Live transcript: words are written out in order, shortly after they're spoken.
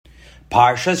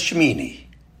Parshas Shmini.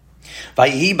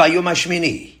 Vayihi bayom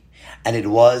hashmini. And it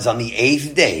was on the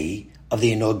 8th day of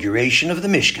the inauguration of the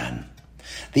Mishkan.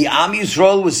 The Am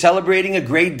Yisrael was celebrating a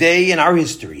great day in our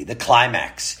history, the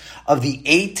climax of the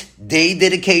 8-day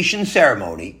dedication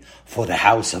ceremony for the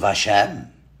house of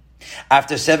Hashem.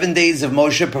 After 7 days of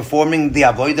Moshe performing the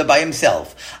Avodah by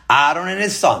himself, Aaron and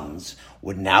his sons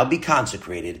would now be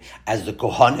consecrated as the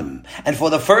Kohanim, and for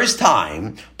the first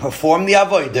time perform the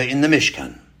Avodah in the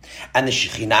Mishkan. And the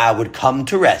Shekhinah would come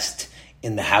to rest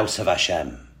in the house of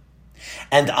Hashem.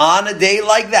 And on a day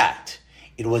like that,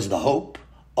 it was the hope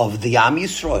of the Am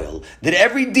Yisrael that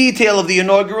every detail of the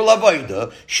inaugural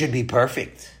Avodah should be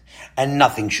perfect, and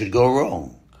nothing should go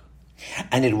wrong.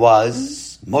 And it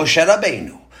was Moshe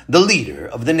Rabbeinu, the leader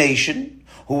of the nation,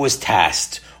 who was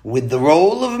tasked with the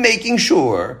role of making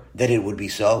sure that it would be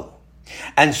so.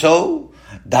 And so,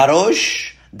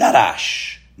 Darash,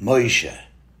 Moshe.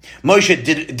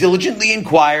 Moshe diligently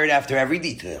inquired after every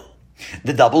detail.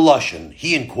 The double lashon,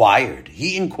 he inquired,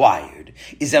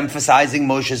 is emphasizing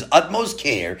Moshe's utmost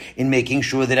care in making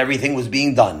sure that everything was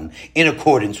being done in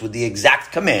accordance with the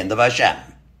exact command of Hashem.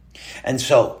 And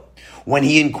so, when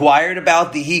he inquired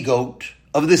about the he-goat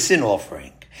of the sin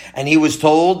offering, and he was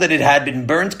told that it had been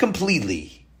burnt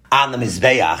completely on the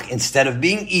Mizbeach instead of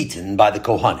being eaten by the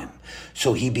Kohanim,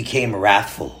 so he became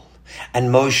wrathful. And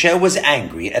Moshe was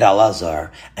angry at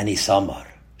Elazar and Isamar,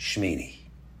 Shmini.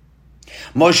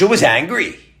 Moshe was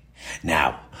angry.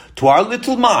 Now, to our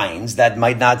little minds, that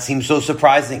might not seem so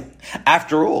surprising.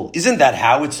 After all, isn't that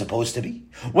how it's supposed to be?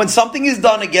 When something is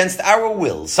done against our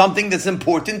will, something that's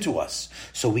important to us,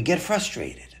 so we get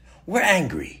frustrated. We're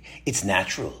angry. It's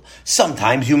natural.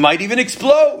 Sometimes you might even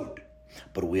explode.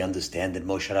 But we understand that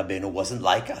Moshe Rabbeinu wasn't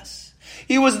like us.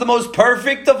 He was the most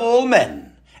perfect of all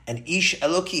men, an Ish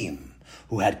Elokim,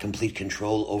 who had complete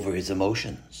control over his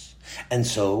emotions. And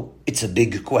so, it's a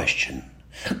big question.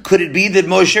 Could it be that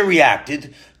Moshe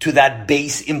reacted to that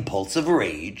base impulse of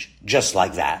rage just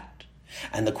like that?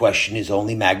 And the question is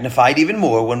only magnified even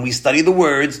more when we study the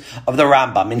words of the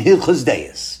Rambam in Hilchos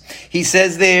Deis. He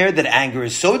says there that anger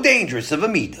is so dangerous of a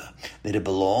midah that it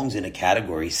belongs in a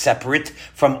category separate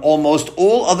from almost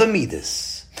all other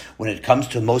midas. When it comes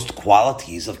to most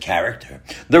qualities of character,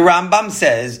 the Rambam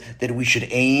says that we should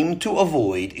aim to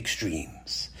avoid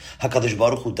extremes. HaKadosh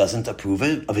Baruch Hu doesn't approve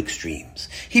of extremes.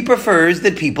 He prefers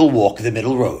that people walk the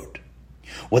middle road,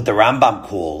 what the Rambam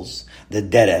calls the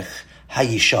derech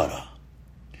hayishara.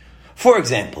 For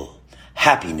example,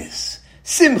 happiness,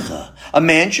 simcha. A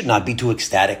man should not be too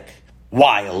ecstatic,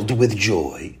 wild with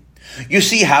joy. You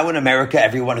see how in America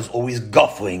everyone is always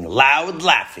guffawing, loud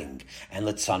laughing, and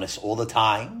latzanis all the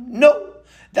time? No,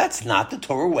 that's not the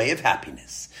Torah way of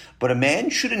happiness. But a man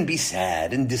shouldn't be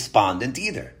sad and despondent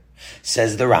either.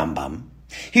 Says the Rambam,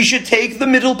 he should take the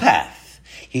middle path.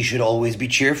 He should always be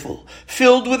cheerful,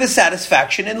 filled with a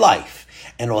satisfaction in life,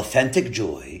 an authentic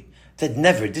joy that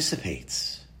never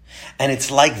dissipates. And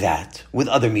it's like that with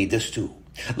other midas too.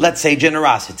 Let's say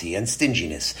generosity and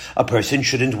stinginess. A person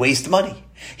shouldn't waste money.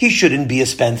 He shouldn't be a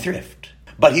spendthrift.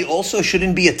 But he also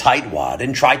shouldn't be a tightwad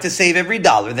and try to save every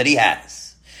dollar that he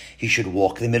has. He should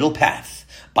walk the middle path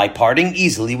by parting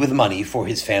easily with money for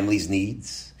his family's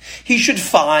needs. He should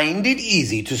find it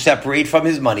easy to separate from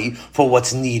his money for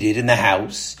what's needed in the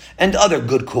house and other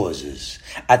good causes,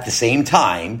 at the same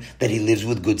time that he lives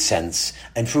with good sense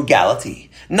and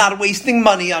frugality, not wasting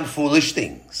money on foolish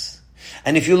things.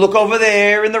 And if you look over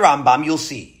there in the Rambam, you'll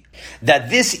see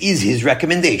that this is his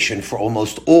recommendation for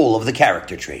almost all of the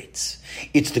character traits.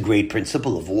 It's the great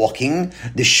principle of walking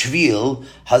the Shvil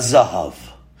HaZahav,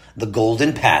 the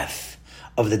golden path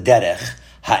of the Derech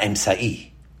HaEmsa'i.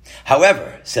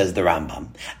 However, says the Rambam,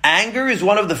 anger is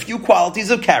one of the few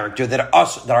qualities of character that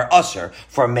are usher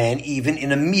for a man even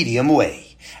in a medium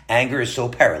way. Anger is so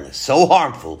perilous, so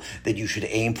harmful, that you should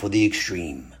aim for the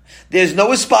extreme. There's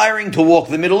no aspiring to walk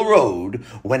the middle road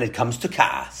when it comes to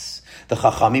Kaas. The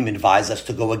Chachamim advise us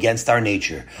to go against our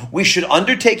nature. We should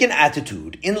undertake an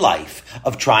attitude in life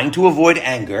of trying to avoid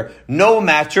anger no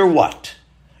matter what.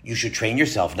 You should train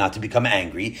yourself not to become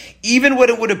angry, even when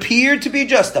it would appear to be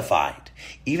justified.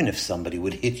 Even if somebody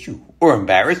would hit you or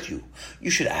embarrass you, you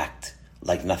should act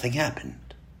like nothing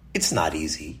happened. It's not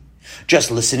easy. Just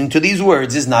listening to these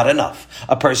words is not enough.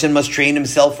 A person must train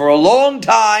himself for a long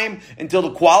time until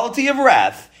the quality of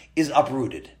wrath is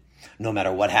uprooted. No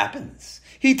matter what happens,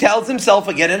 he tells himself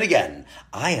again and again,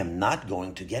 I am not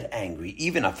going to get angry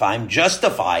even if I'm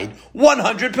justified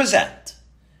 100%.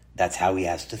 That's how he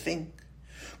has to think.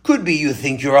 Could be you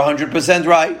think you're 100%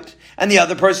 right and the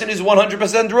other person is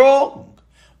 100% wrong.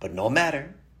 But no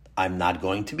matter, I'm not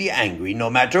going to be angry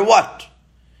no matter what.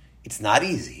 It's not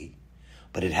easy,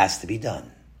 but it has to be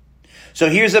done. So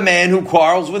here's a man who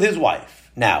quarrels with his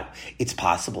wife. Now, it's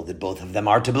possible that both of them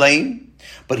are to blame,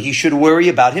 but he should worry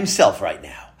about himself right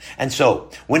now. And so,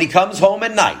 when he comes home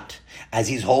at night, as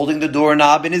he's holding the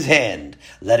doorknob in his hand,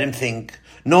 let him think,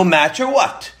 no matter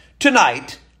what,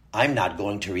 tonight, I'm not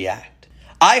going to react.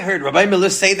 I heard Rabbi Miller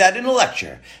say that in a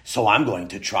lecture, so I'm going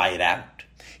to try it out.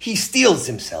 He steels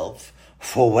himself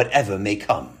for whatever may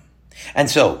come. And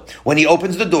so, when he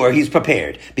opens the door, he's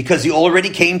prepared, because he already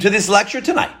came to this lecture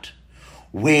tonight.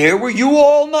 Where were you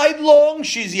all night long?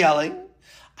 She's yelling.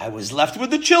 I was left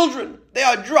with the children. They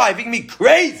are driving me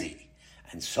crazy.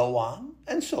 And so on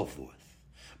and so forth.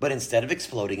 But instead of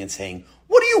exploding and saying,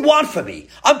 what do you want from me?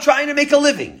 I'm trying to make a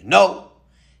living. No,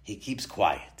 he keeps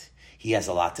quiet. He has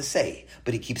a lot to say,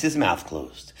 but he keeps his mouth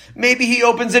closed. Maybe he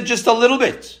opens it just a little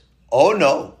bit. Oh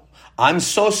no, I'm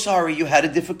so sorry you had a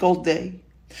difficult day.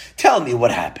 Tell me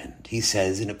what happened, he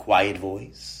says in a quiet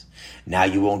voice. Now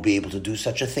you won't be able to do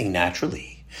such a thing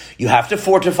naturally. You have to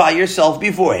fortify yourself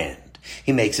beforehand.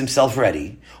 He makes himself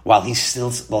ready while he's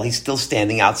still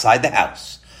standing outside the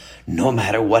house. No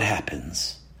matter what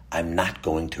happens, I'm not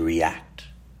going to react.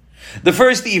 The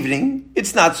first evening,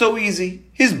 it's not so easy.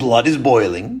 His blood is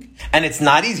boiling, and it's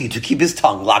not easy to keep his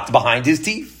tongue locked behind his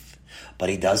teeth. But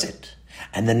he does it,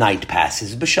 and the night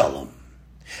passes b'shalom.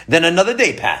 Then another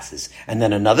day passes, and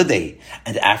then another day,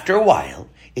 and after a while,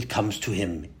 it comes to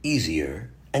him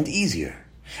easier and easier.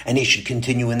 And he should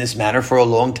continue in this manner for a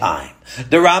long time.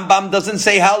 The Rambam doesn't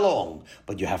say how long,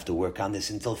 but you have to work on this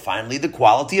until finally the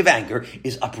quality of anger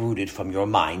is uprooted from your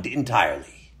mind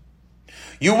entirely.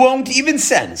 You won't even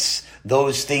sense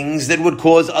those things that would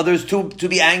cause others to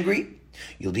be angry.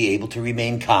 You'll be able to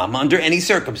remain calm under any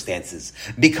circumstances,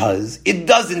 because it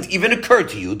doesn't even occur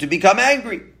to you to become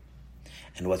angry.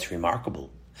 And what's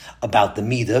remarkable about the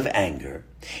midah of anger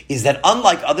is that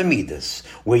unlike other midas,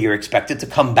 where you're expected to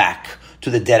come back to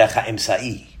the derech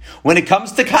ha'emsa'i, when it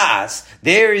comes to kaas,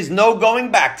 there is no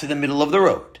going back to the middle of the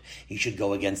road. He should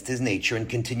go against his nature and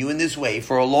continue in this way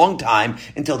for a long time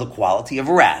until the quality of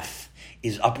wrath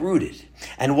is uprooted.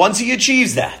 And once he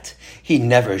achieves that, he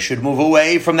never should move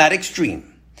away from that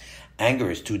extreme. Anger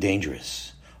is too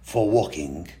dangerous for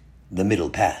walking the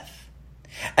middle path.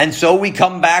 And so we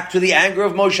come back to the anger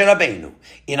of Moshe Rabbeinu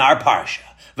in our parsha.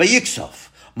 Vayiksof,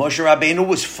 Moshe Rabbeinu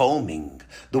was foaming.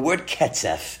 The word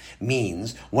ketzef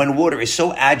means when water is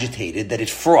so agitated that it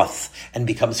froths and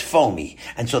becomes foamy.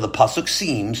 And so the pasuk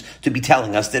seems to be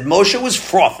telling us that Moshe was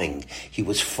frothing. He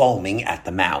was foaming at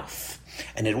the mouth.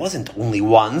 And it wasn't only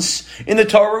once. In the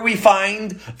Torah we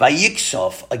find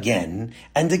Vayiksof again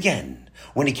and again.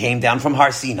 When he came down from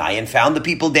Har Sinai and found the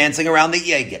people dancing around the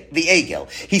Egel,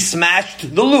 he smashed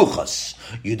the luchos.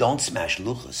 You don't smash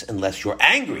luchos unless you're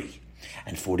angry.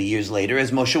 And 40 years later,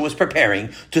 as Moshe was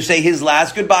preparing to say his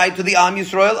last goodbye to the Am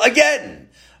Yisrael again,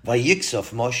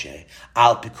 Vayiksof Moshe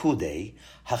al Pikudei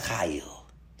Hachayil.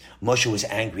 Moshe was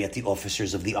angry at the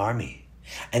officers of the army.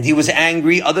 And he was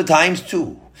angry other times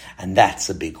too. And that's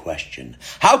a big question.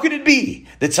 How could it be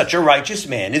that such a righteous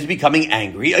man is becoming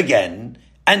angry again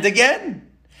and again?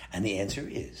 And the answer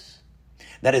is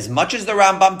that as much as the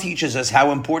Rambam teaches us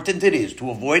how important it is to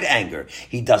avoid anger,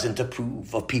 he doesn't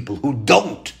approve of people who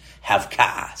don't have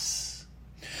kaas.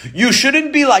 You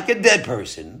shouldn't be like a dead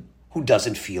person who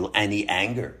doesn't feel any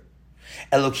anger.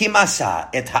 Elokim asa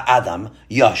et ha'adam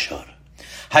yashar.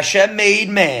 Hashem made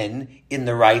man in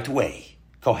the right way.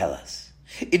 Kohelas.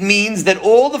 It means that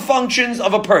all the functions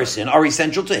of a person are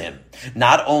essential to him.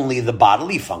 Not only the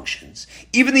bodily functions,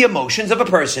 even the emotions of a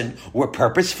person were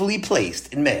purposefully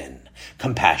placed in man.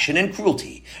 Compassion and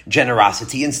cruelty,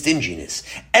 generosity and stinginess,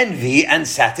 envy and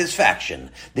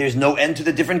satisfaction. There's no end to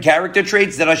the different character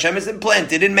traits that Hashem has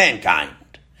implanted in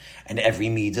mankind. And every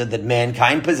midah that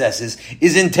mankind possesses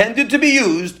is intended to be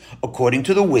used according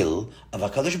to the will of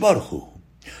HaKadosh Baruch Hu.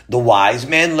 The wise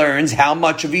man learns how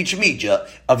much of each midah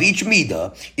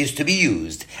is to be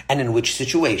used and in which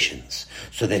situations,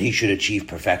 so that he should achieve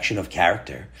perfection of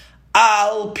character.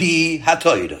 Al pi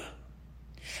hatoira.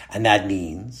 And that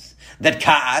means that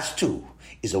Ka'as too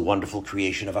is a wonderful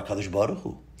creation of HaKadosh Baruch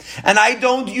Hu. And I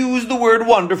don't use the word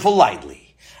wonderful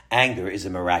lightly. Anger is a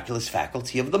miraculous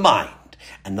faculty of the mind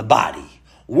and the body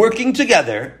working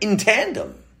together in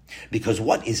tandem. Because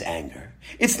what is anger?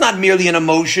 It's not merely an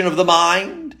emotion of the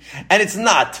mind, and it's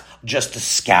not just a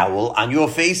scowl on your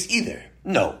face either.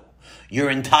 No, your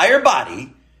entire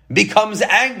body becomes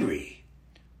angry.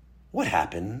 What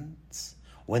happens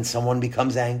when someone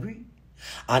becomes angry?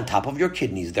 On top of your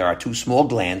kidneys, there are two small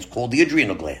glands called the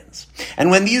adrenal glands.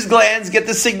 And when these glands get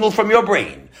the signal from your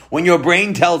brain, when your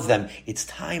brain tells them it's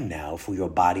time now for your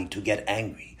body to get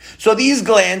angry. So these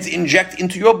glands inject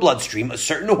into your bloodstream a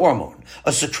certain hormone,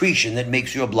 a secretion that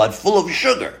makes your blood full of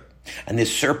sugar. And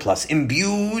this surplus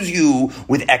imbues you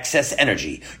with excess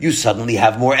energy. You suddenly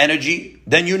have more energy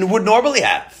than you would normally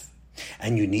have.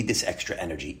 And you need this extra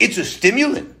energy. It's a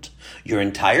stimulant. Your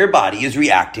entire body is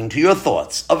reacting to your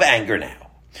thoughts of anger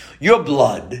now. Your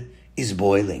blood is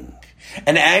boiling.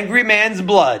 An angry man's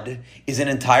blood is an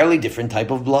entirely different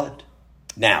type of blood.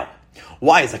 Now,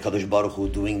 why is HaKadosh Baruch Hu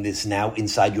doing this now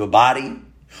inside your body?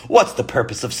 What's the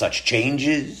purpose of such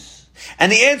changes?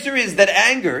 And the answer is that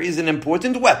anger is an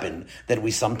important weapon that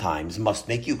we sometimes must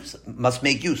make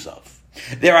use of.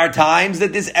 There are times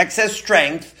that this excess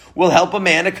strength will help a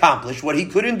man accomplish what he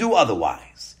couldn't do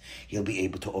otherwise. He'll be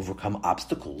able to overcome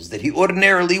obstacles that he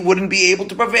ordinarily wouldn't be able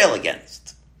to prevail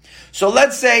against. So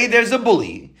let's say there's a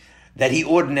bully that he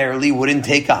ordinarily wouldn't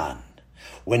take on.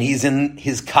 When he's in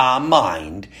his calm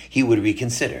mind, he would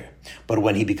reconsider. But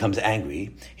when he becomes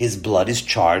angry, his blood is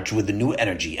charged with a new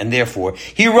energy, and therefore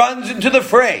he runs into the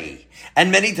fray.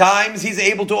 And many times he's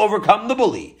able to overcome the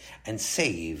bully and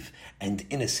save an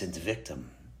innocent victim.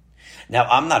 Now,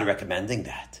 I'm not recommending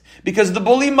that, because the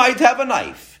bully might have a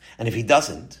knife, and if he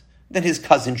doesn't, then his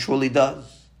cousin surely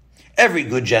does. Every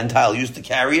good Gentile used to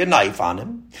carry a knife on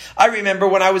him. I remember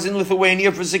when I was in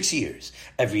Lithuania for 6 years,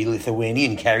 every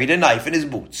Lithuanian carried a knife in his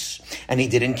boots, and he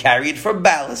didn't carry it for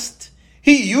ballast.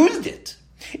 He used it.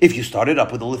 If you started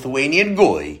up with a Lithuanian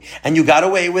goy, and you got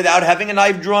away without having a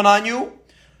knife drawn on you,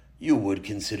 you would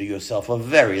consider yourself a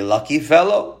very lucky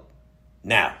fellow.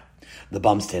 Now, the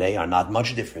bums today are not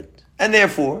much different. And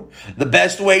therefore, the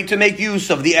best way to make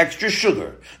use of the extra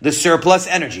sugar, the surplus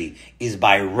energy, is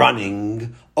by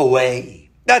running away.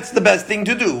 That's the best thing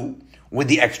to do with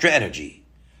the extra energy.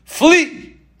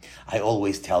 Flee! I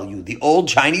always tell you the old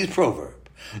Chinese proverb,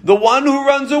 the one who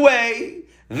runs away,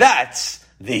 that's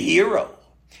the hero.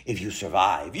 If you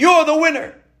survive, you're the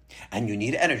winner. And you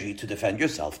need energy to defend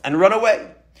yourself and run away.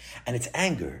 And it's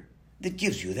anger that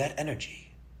gives you that energy.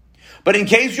 But in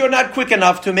case you're not quick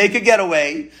enough to make a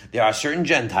getaway, there are certain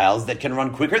Gentiles that can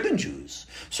run quicker than Jews.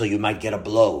 So you might get a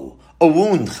blow, a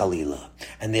wound, Chalila.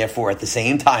 And therefore, at the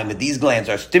same time that these glands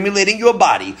are stimulating your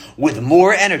body with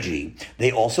more energy,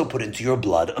 they also put into your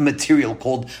blood a material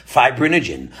called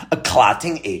fibrinogen, a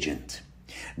clotting agent.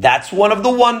 That's one of the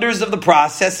wonders of the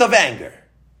process of anger.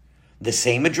 The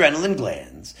same adrenaline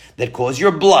glands that cause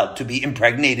your blood to be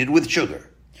impregnated with sugar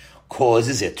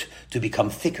causes it to become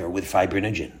thicker with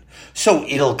fibrinogen. So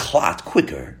it'll clot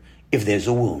quicker if there's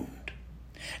a wound.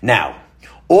 Now,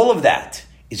 all of that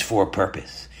is for a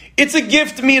purpose. It's a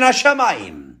gift min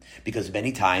hashamayim, because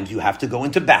many times you have to go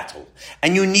into battle,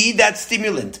 and you need that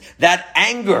stimulant that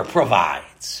anger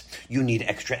provides. You need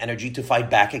extra energy to fight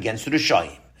back against the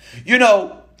Rishayim. You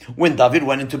know, when David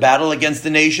went into battle against the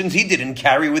nations, he didn't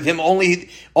carry with him only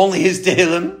his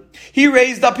Tehillim. He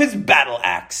raised up his battle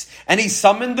axe, and he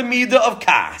summoned the Midah of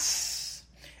Kas.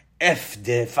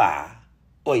 Efdefa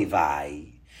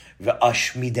oivai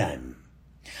ve'ashmidem.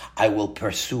 I will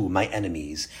pursue my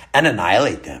enemies and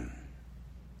annihilate them.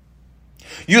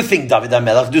 You think David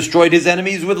HaMelech destroyed his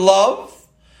enemies with love?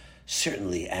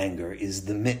 Certainly anger is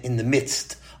in the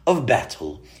midst of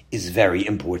battle is very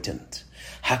important.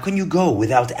 How can you go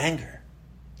without anger?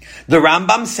 The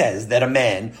Rambam says that a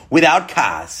man without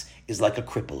kas is like a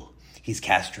cripple. He's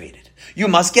castrated. You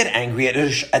must get angry at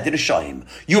the Rishayim.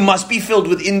 You must be filled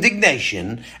with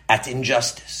indignation at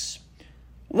injustice.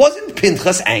 Wasn't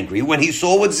Pinchas angry when he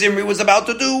saw what Zimri was about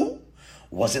to do?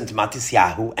 Wasn't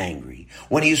Matisyahu angry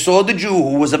when he saw the Jew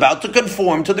who was about to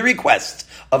conform to the request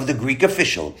of the Greek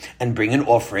official and bring an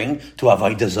offering to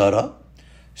Avodah Zarah?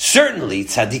 Certainly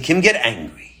tzaddikim get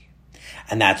angry.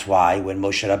 And that's why when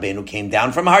Moshe Rabbeinu came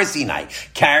down from Har Sinai,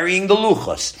 carrying the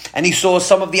luchos, and he saw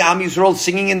some of the Am Yisrael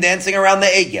singing and dancing around the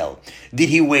Egel, did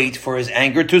he wait for his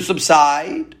anger to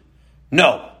subside?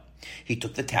 No. He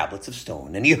took the tablets of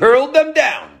stone and he hurled them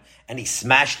down and he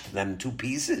smashed them to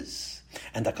pieces.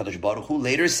 And HaKadosh Baruch Hu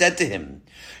later said to him,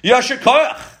 Yasher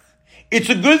koach, it's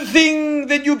a good thing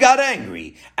that you got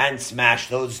angry and smashed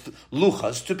those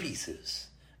luchos to pieces.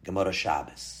 Gemara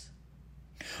Shabbos.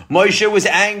 Moshe was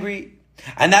angry.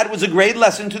 And that was a great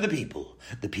lesson to the people.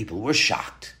 The people were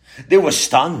shocked. They were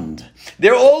stunned.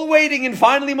 They're all waiting, and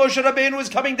finally Moshe Rabbeinu was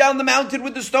coming down the mountain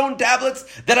with the stone tablets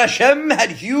that Hashem had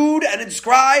hewed and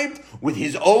inscribed with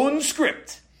his own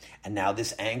script. And now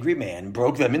this angry man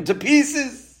broke them into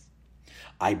pieces.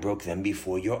 I broke them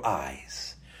before your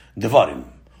eyes. Devarim.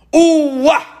 Ooh,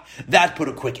 wah! That put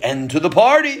a quick end to the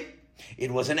party.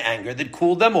 It was an anger that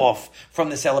cooled them off from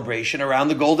the celebration around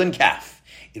the golden calf.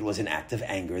 It was an act of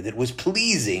anger that was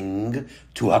pleasing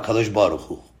to HaKadosh Baruch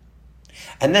Hu.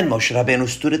 And then Moshe Rabbeinu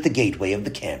stood at the gateway of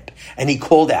the camp, and he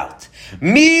called out,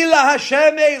 Mila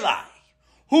Hashem Elai,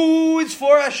 who is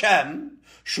for Hashem,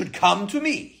 should come to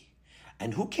me.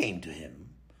 And who came to him?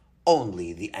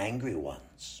 Only the angry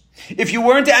ones. If you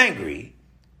weren't angry,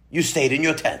 you stayed in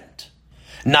your tent.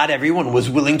 Not everyone was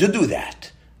willing to do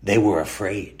that. They were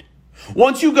afraid.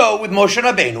 Once you go with Moshe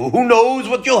Rabbeinu, who knows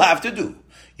what you'll have to do?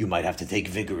 You might have to take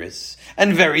vigorous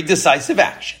and very decisive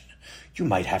action. You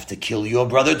might have to kill your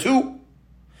brother too.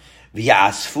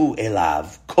 V'yasfu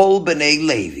elav kol b'nei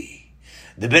Levi.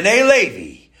 The b'nei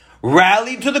Levi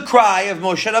rallied to the cry of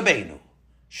Moshe Rabbeinu,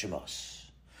 Shemos.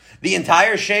 The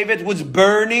entire Shevet was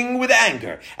burning with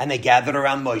anger, and they gathered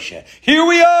around Moshe. Here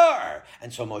we are!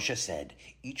 And so Moshe said,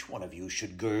 each one of you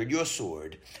should gird your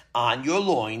sword on your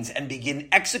loins and begin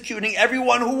executing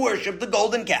everyone who worshipped the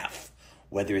golden calf,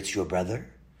 whether it's your brother,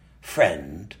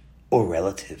 friend, or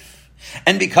relative.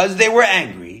 And because they were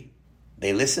angry,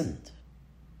 they listened.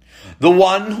 The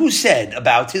one who said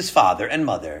about his father and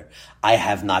mother, I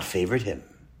have not favored him.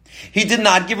 He did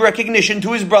not give recognition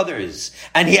to his brothers,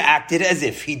 and he acted as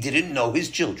if he didn't know his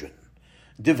children.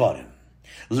 Devarim.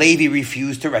 Levi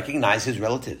refused to recognize his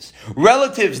relatives.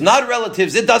 Relatives, not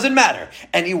relatives, it doesn't matter.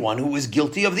 Anyone who was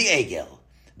guilty of the Egel,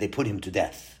 they put him to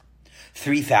death.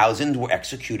 3,000 were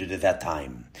executed at that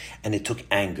time, and it took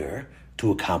anger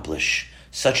to accomplish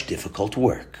such difficult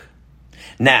work.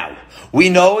 Now, we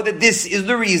know that this is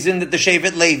the reason that the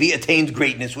Shevet Levi attained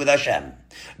greatness with Hashem.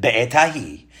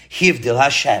 Be'etahi, hivdil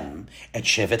Hashem et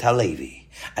Shevet HaLevi.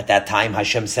 At that time,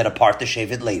 Hashem set apart the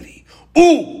Shevet Levi.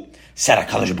 Ooh, said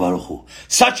HaKadosh Baruch Hu,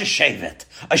 such a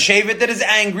Shevet that is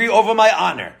angry over my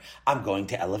honor. I'm going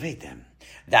to elevate them.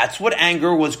 That's what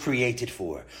anger was created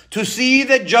for, to see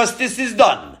that justice is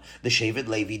done. The Shevet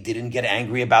Levi didn't get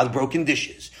angry about broken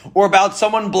dishes or about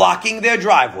someone blocking their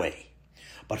driveway.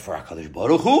 But for HaKadosh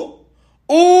Baruch Hu,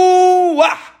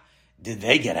 did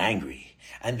they get angry.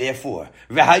 And therefore,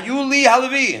 V'hayu li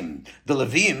haLevim, the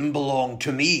Levim belong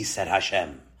to me, said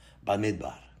Hashem,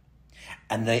 Bamidbar.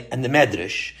 And the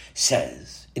Medrash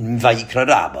says in Vayikra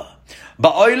Rabbah,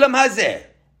 Ba'olam hazeh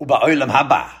u'ba'olam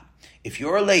haba. If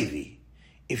you're a Levi,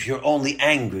 if you're only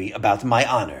angry about my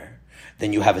honor,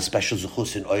 then you have a special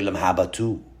zuchus in Olam Haba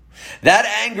too. That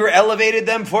anger elevated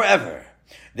them forever.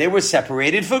 They were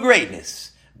separated for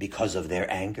greatness because of their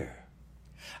anger.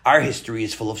 Our history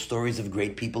is full of stories of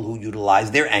great people who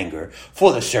utilized their anger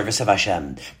for the service of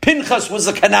Hashem. Pinchas was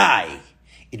a kanai.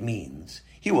 It means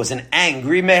he was an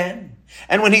angry man.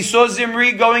 And when he saw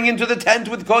Zimri going into the tent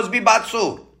with Kozbi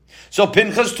Batsur, so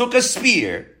Pinchas took a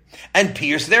spear and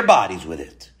pierced their bodies with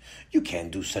it. You can't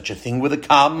do such a thing with a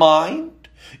calm mind.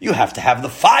 You have to have the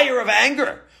fire of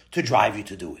anger to drive you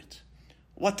to do it.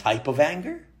 What type of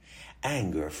anger?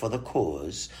 Anger for the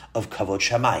cause of Kavod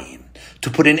Shamayim, to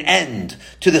put an end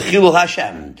to the Chilul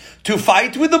Hashem, to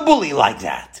fight with a bully like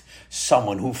that,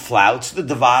 someone who flouts the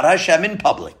Devar Hashem in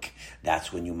public.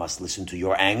 That's when you must listen to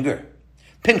your anger.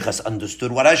 Pinchas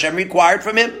understood what Hashem required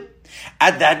from him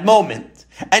at that moment,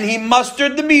 and he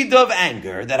mustered the midah of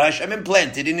anger that Hashem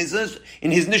implanted in his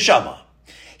neshama.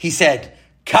 He said,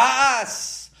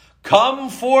 Ka'as, come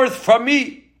forth from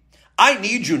me. I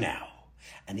need you now.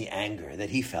 And the anger that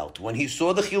he felt when he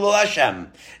saw the Chilul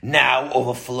Hashem now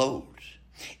overflowed.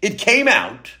 It came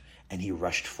out, and he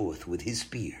rushed forth with his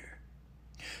spear.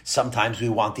 Sometimes we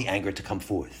want the anger to come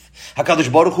forth.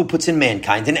 HaKadosh Baruch Hu puts in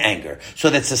mankind an anger so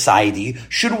that society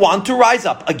should want to rise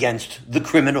up against the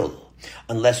criminal.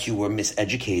 Unless you were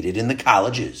miseducated in the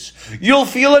colleges, you'll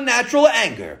feel a natural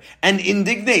anger and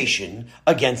indignation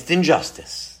against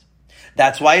injustice.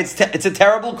 That's why it's a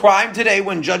terrible crime today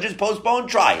when judges postpone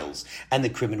trials and the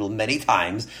criminal many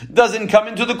times doesn't come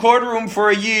into the courtroom for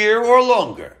a year or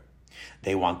longer.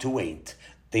 They want to wait.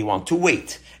 They want to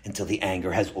wait until the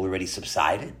anger has already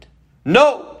subsided.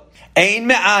 No! Ein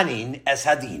me'anin es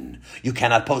hadin. You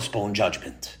cannot postpone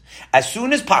judgment. As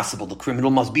soon as possible, the criminal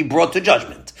must be brought to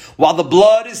judgment while the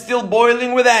blood is still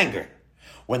boiling with anger.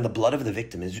 When the blood of the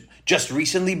victim is just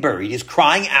recently buried, is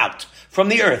crying out from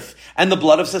the earth, and the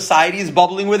blood of society is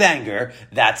bubbling with anger,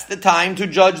 that's the time to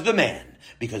judge the man,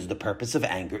 because the purpose of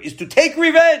anger is to take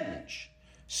revenge.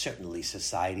 Certainly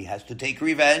society has to take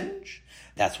revenge.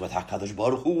 That's what HaKadosh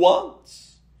Baruch Hu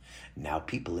wants. Now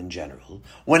people in general,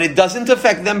 when it doesn't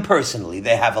affect them personally,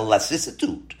 they have a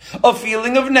lassitude, a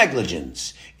feeling of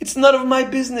negligence. It's none of my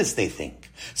business, they think.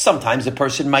 Sometimes a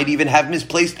person might even have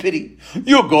misplaced pity.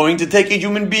 You're going to take a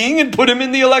human being and put him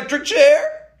in the electric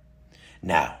chair?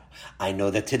 Now, I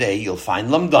know that today you'll find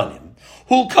lamdanim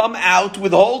who'll come out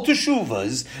with whole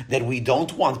teshuvas that we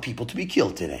don't want people to be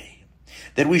killed today.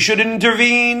 That we should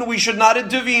not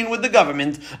intervene with the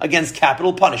government against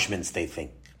capital punishments, they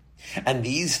think. And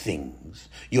these things,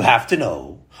 you have to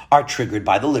know, are triggered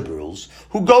by the liberals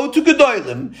who go to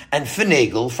Gedolim and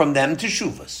finagle from them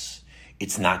teshuvas.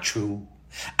 It's not true.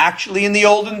 Actually, in the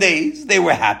olden days, they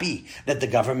were happy that the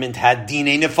government had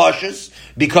dinei nefashos,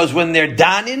 because when they're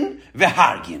danin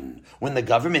vehargin, when the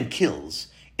government kills,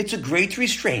 it's a great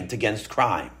restraint against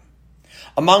crime.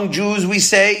 Among Jews, we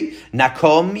say,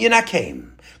 nakom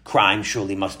yenakem, crime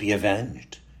surely must be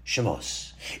avenged.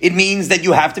 Shemos. It means that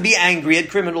you have to be angry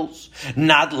at criminals,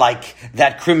 not like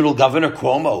that criminal Governor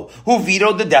Cuomo who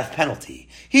vetoed the death penalty.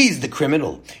 He's the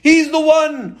criminal. He's the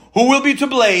one who will be to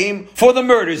blame for the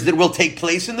murders that will take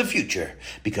place in the future,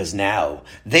 because now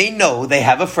they know they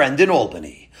have a friend in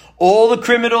Albany. All the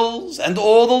criminals and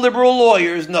all the liberal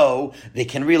lawyers know they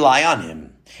can rely on him.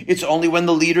 It's only when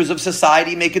the leaders of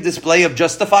society make a display of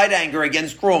justified anger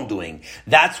against wrongdoing,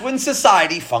 that's when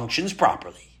society functions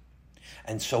properly.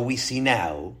 And so we see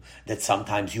now that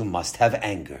sometimes you must have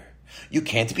anger. You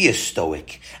can't be a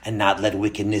stoic and not let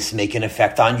wickedness make an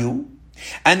effect on you.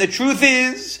 And the truth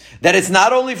is that it's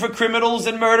not only for criminals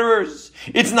and murderers.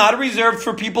 It's not reserved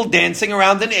for people dancing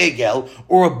around an egel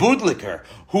or a bootlicker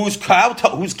who's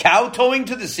kowtowing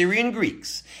to the Syrian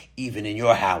Greeks. Even in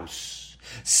your house,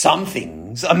 some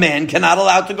things a man cannot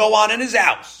allow to go on in his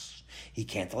house. He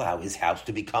can't allow his house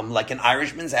to become like an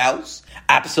Irishman's house.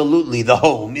 Absolutely, the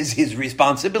home is his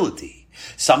responsibility.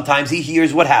 Sometimes he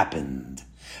hears what happened,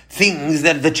 things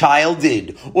that the child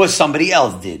did or somebody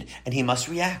else did, and he must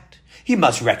react. He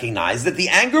must recognize that the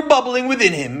anger bubbling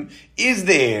within him is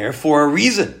there for a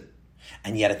reason.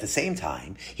 And yet at the same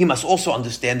time, he must also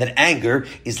understand that anger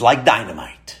is like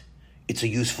dynamite. It's a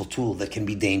useful tool that can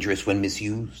be dangerous when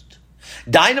misused.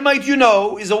 Dynamite,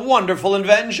 is a wonderful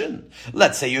invention.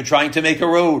 Let's say you're trying to make a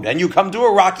road and you come to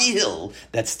a rocky hill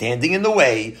that's standing in the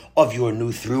way of your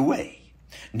new throughway.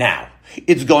 Now,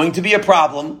 it's going to be a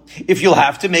problem if you'll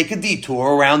have to make a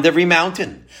detour around every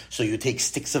mountain. So you take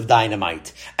sticks of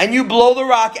dynamite and you blow the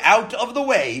rock out of the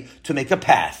way to make a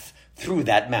path through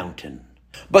that mountain.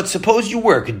 But suppose you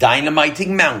work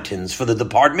dynamiting mountains for the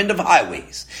Department of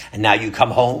Highways, and now you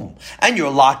come home and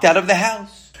you're locked out of the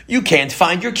house. You can't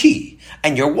find your key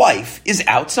and your wife is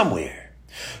out somewhere.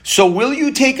 So will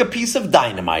you take a piece of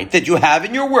dynamite that you have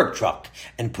in your work truck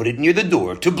and put it near the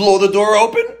door to blow the door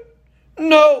open?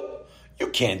 No, you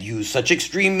can't use such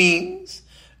extreme means.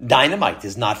 Dynamite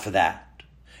is not for that.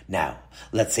 Now,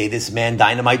 let's say this man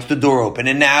dynamites the door open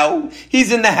and now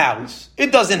he's in the house.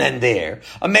 It doesn't end there.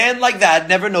 A man like that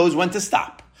never knows when to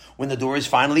stop. When the door is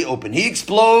finally open, he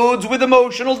explodes with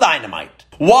emotional dynamite.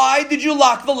 Why did you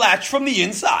lock the latch from the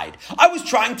inside? I was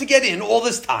trying to get in all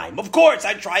this time. Of course,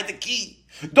 I tried the key.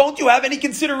 Don't you have any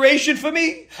consideration for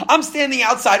me? I'm standing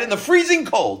outside in the freezing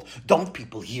cold. Don't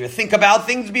people here think about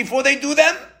things before they do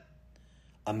them?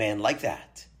 A man like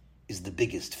that is the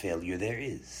biggest failure there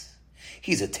is.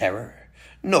 He's a terror.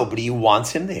 Nobody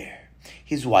wants him there.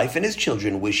 His wife and his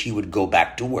children wish he would go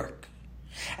back to work.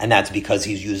 And that's because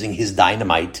he's using his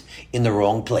dynamite in the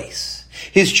wrong place.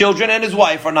 His children and his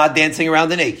wife are not dancing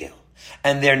around an egel.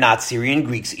 And they're not Syrian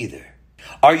Greeks either.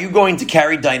 Are you going to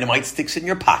carry dynamite sticks in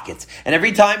your pockets, and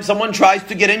every time someone tries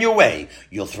to get in your way,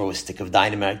 you'll throw a stick of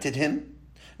dynamite at him?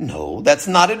 No, that's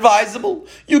not advisable.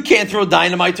 You can't throw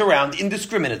dynamite around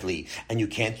indiscriminately, and you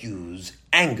can't use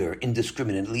anger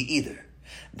indiscriminately either.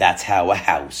 That's how a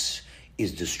house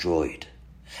is destroyed.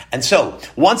 And so,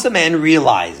 once a man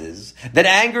realizes that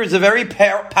anger is a very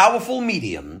powerful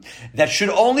medium that should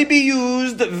only be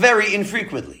used very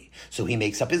infrequently, so he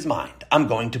makes up his mind, I'm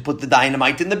going to put the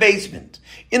dynamite in the basement,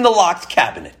 in the locked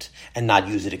cabinet, and not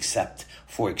use it except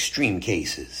for extreme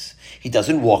cases. He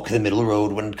doesn't walk the middle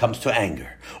road when it comes to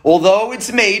anger. Although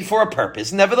it's made for a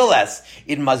purpose, nevertheless,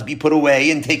 it must be put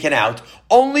away and taken out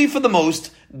only for the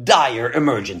most dire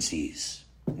emergencies.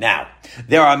 Now,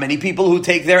 there are many people who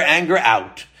take their anger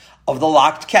out of the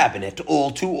locked cabinet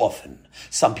all too often.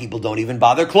 Some people don't even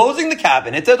bother closing the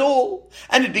cabinet at all,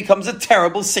 and it becomes a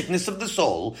terrible sickness of the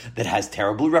soul that has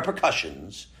terrible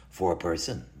repercussions for a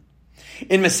person.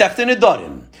 In Masechta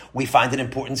Nedarim, we find an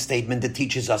important statement that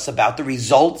teaches us about the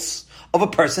results of a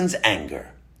person's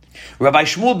anger. Rabbi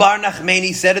Shmuel Bar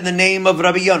Nachmani said in the name of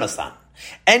Rabbi Yonasan,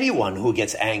 anyone who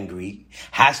gets angry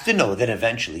has to know that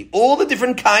eventually all the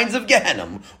different kinds of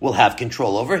Gehenna will have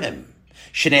control over him.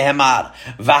 Shnehemar,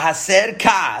 Vahaser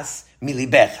Kaas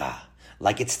Milibecha,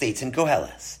 like it states in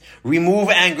Koheles. Remove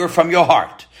anger from your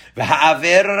heart.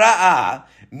 V'ha'aver ra'ah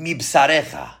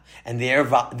mibsarecha, and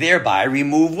thereby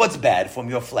remove what's bad from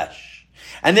your flesh.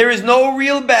 And there is no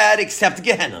real bad except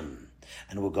Gehenna.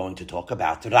 And we're going to talk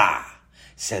about Ra,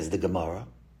 says the Gemara.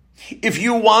 If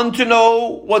you want to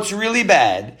know what's really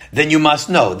bad, then you must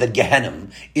know that Gehenna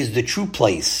is the true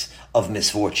place of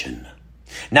misfortune.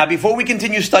 Now, before we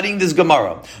continue studying this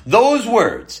Gemara, those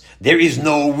words, there is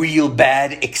no real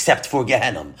bad except for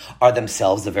Gehenna, are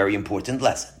themselves a very important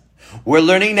lesson. We're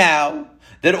learning now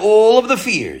that all of the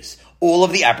fears, all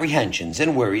of the apprehensions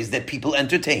and worries that people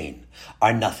entertain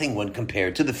are nothing when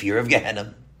compared to the fear of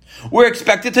Gehenna. We're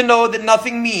expected to know that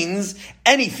nothing means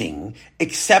anything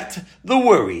except the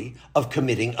worry of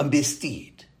committing a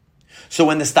misdeed. So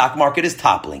when the stock market is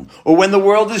toppling, or when the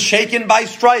world is shaken by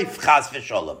strife, chas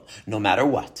v'sholom, no matter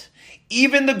what,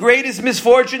 even the greatest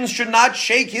misfortunes should not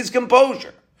shake his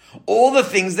composure. All the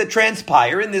things that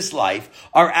transpire in this life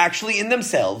are actually in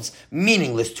themselves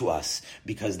meaningless to us,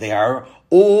 because they are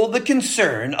all the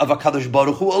concern of HaKadosh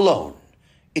Baruch Hu alone.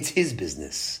 It's his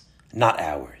business, not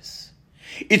ours.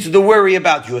 It's the worry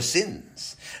about your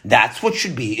sins. That's what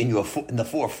should be in the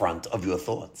forefront of your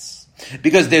thoughts.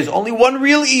 Because there's only one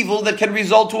real evil that can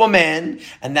result to a man,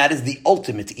 and that is the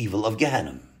ultimate evil of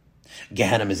Gehenna.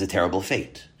 Gehenna is a terrible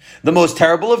fate. The most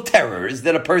terrible of terrors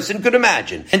that a person could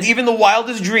imagine, and even the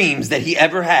wildest dreams that he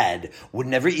ever had would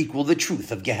never equal the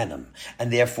truth of Gehenna.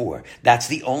 And therefore, that's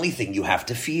the only thing you have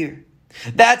to fear.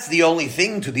 That's the only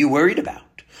thing to be worried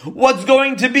about. What's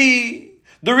going to be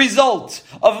the result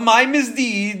of my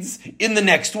misdeeds in the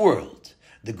next world?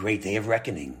 The great day of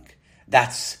reckoning.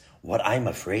 That's what I'm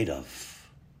afraid of.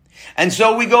 And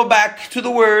so we go back to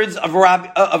the words of Rabbi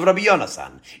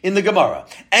Yonasan in the Gemara.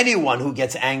 Anyone who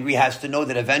gets angry has to know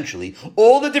that eventually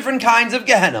all the different kinds of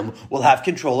Gehenna will have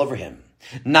control over him.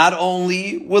 Not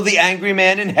only will the angry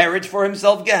man inherit for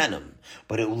himself Gehenna,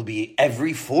 but it will be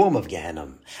every form of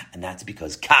Gehenna. And that's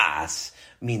because Kaas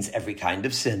means every kind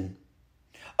of sin.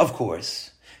 Of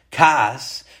course,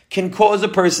 Kaas can cause a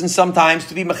person sometimes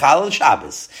to be Mechalel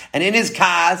Shabbos. And in his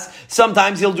Kaas,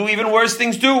 sometimes he'll do even worse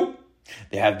things too.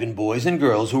 There have been boys and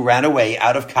girls who ran away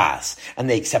out of Kaas, and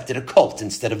they accepted a cult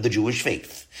instead of the Jewish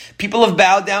faith. People have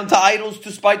bowed down to idols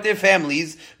to spite their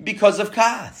families because of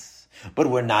Kaas. But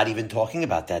we're not even talking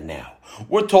about that now.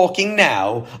 We're talking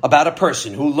now about a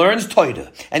person who learns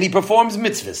Torah and he performs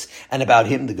mitzvahs, and about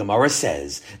him the Gemara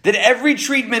says that every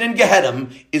treatment in Gehenna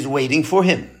is waiting for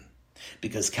him.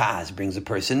 Because Kaas brings a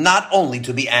person not only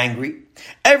to be angry,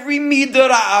 every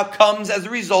midah comes as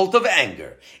a result of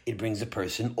anger. It brings a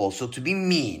person also to be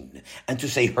mean and to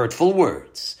say hurtful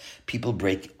words. People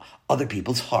break other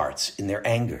people's hearts in their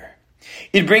anger.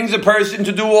 It brings a person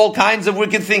to do all kinds of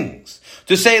wicked things,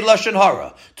 to say lashon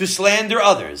hara, to slander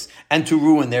others, and to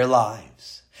ruin their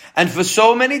lives. And for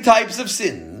so many types of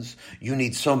sins, you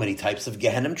need so many types of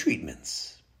Gehenna treatments.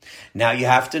 Now you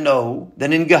have to know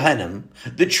that in Gehenna,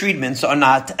 the treatments are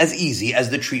not as easy as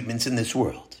the treatments in this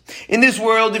world. In this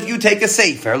world, if you take a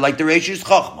sefer like the Reishis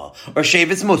Chochmah or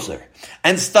Shevis Musar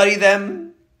and study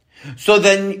them, so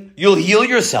then you'll heal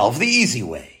yourself the easy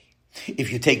way.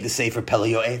 If you take the sefer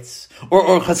Pele Yoetz or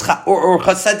Orchas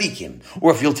Tzadikim,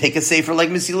 or if you'll take a sefer like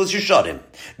Mesilas Yesharim,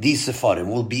 these sefarim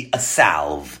will be a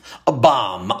salve, a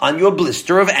balm on your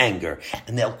blister of anger,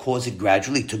 and they'll cause it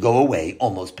gradually to go away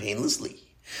almost painlessly.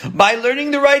 By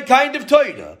learning the right kind of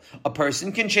Torah, a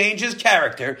person can change his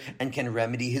character and can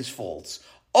remedy his faults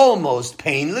almost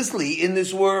painlessly in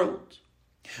this world.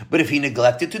 But if he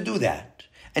neglected to do that,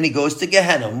 and he goes to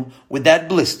Gehenna with that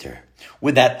blister,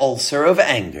 with that ulcer of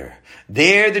anger,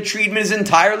 there the treatment is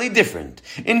entirely different.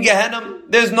 In Gehenna,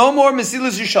 there's no more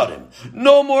Mesilas Yesharim,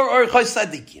 no more Orchos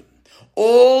Tzadikim.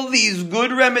 All these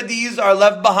good remedies are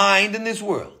left behind in this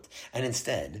world. And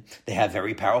instead, they have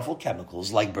very powerful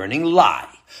chemicals like burning lye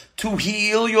to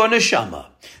heal your neshama.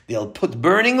 They'll put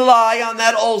burning lye on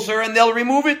that ulcer and they'll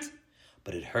remove it.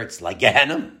 But it hurts like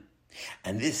Gehenna.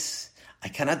 And this I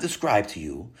cannot describe to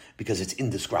you because it's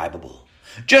indescribable.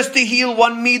 Just to heal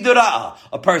one midah,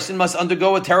 a person must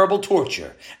undergo a terrible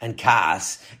torture. And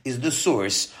Kaas is the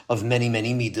source of many,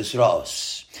 many midas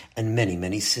ra'os and many,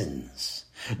 many sins.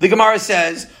 The Gemara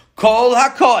says, Kol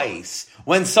hakois.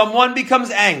 When someone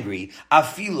becomes angry,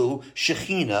 afilu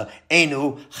shechina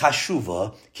enu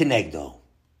chashuva kenegdo.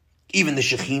 Even the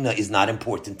shechina is not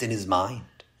important in his mind.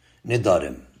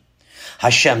 Nidarim.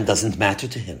 Hashem doesn't matter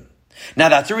to him. Now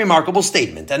that's a remarkable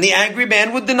statement, and the angry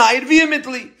man would deny it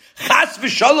vehemently. Chas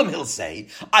v'shalom, he'll say,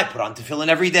 I put on tefillin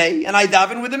every day, and I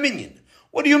daven with a minyan.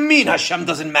 What do you mean Hashem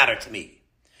doesn't matter to me?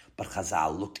 But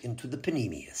Chazal looked into the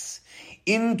penimius,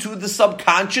 into the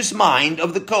subconscious mind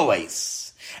of the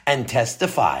kohes, and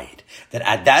testified that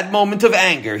at that moment of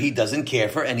anger, he doesn't care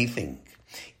for anything.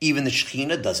 Even the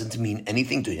Shekhinah doesn't mean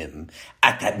anything to him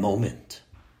at that moment.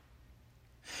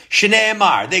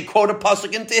 Shneimar, they quote a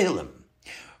pasuk in Tehillim.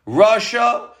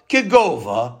 Rasha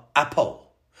kegova apo.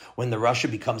 When the Rasha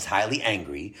becomes highly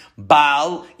angry,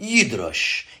 Baal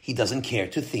Yidrush, he doesn't care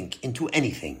to think into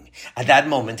anything. At that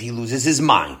moment, he loses his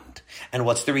mind. And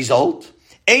what's the result?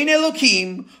 Ein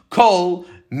Elokim kol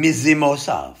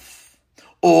mizimosav.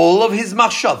 All of his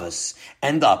machshavas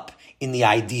end up in the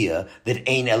idea that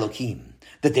Ein Elokim,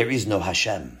 that there is no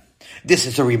Hashem. This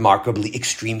is a remarkably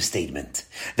extreme statement.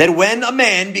 That when a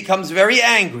man becomes very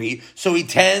angry, so he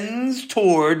tends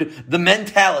toward the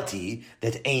mentality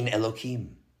that Ein Elokim.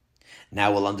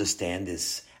 Now we'll understand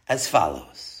this as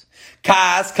follows.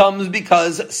 Kaas comes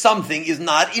because something is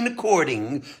not in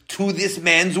according to this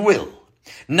man's will,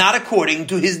 not according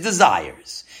to his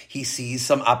desires. He sees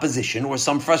some opposition or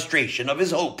some frustration of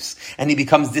his hopes, and he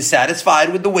becomes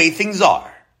dissatisfied with the way things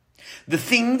are. The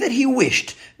thing that he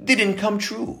wished didn't come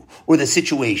true, or the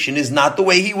situation is not the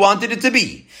way he wanted it to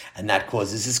be, and that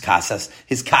causes his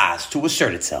kaas to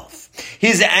assert itself.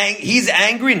 He's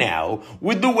angry now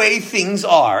with the way things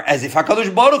are, as if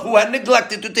HaKadosh Baruch Hu had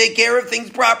neglected to take care of things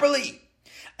properly,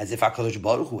 as if HaKadosh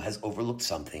Baruch Hu has overlooked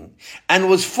something and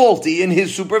was faulty in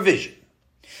his supervision.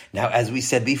 Now, as we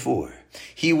said before,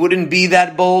 he wouldn't be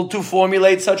that bold to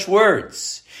formulate such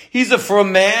words. He's a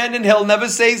firm man and he'll never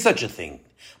say such a thing.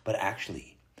 But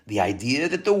actually, the idea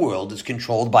that the world is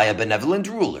controlled by a benevolent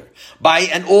ruler, by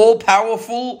an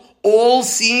all-powerful,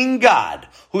 all-seeing God,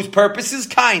 whose purpose is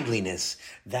kindliness,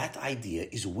 that idea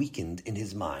is weakened in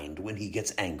his mind when he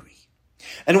gets angry.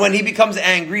 And when he becomes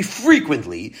angry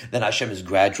frequently, then Hashem is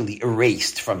gradually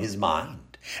erased from his mind.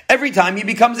 Every time he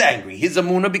becomes angry, his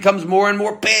emunah becomes more and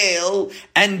more pale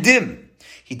and dim.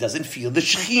 He doesn't feel the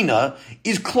Shekhinah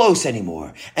is close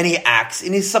anymore, and he acts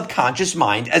in his subconscious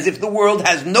mind as if the world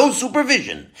has no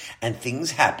supervision, and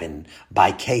things happen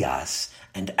by chaos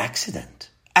and accident.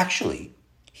 Actually,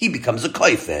 he becomes a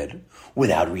koifer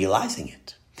without realizing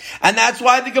it. And that's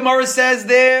why the Gemara says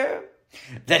there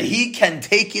that he can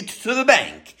take it to the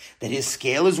bank, that his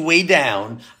scale is way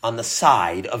down on the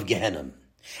side of Gehenna.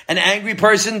 An angry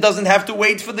person doesn't have to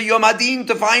wait for the Yom Hadin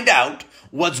to find out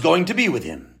what's going to be with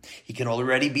him. He can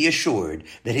already be assured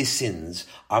that his sins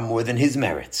are more than his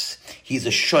merits. He's a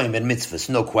shomer mitzvahs,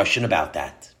 no question about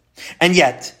that. And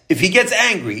yet, if he gets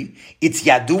angry, it's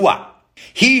yadua.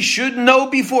 He should know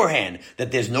beforehand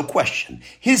that there's no question.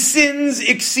 His sins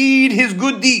exceed his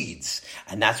good deeds.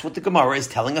 And that's what the Gemara is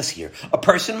telling us here. A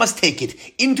person must take it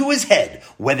into his head,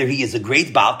 whether he is a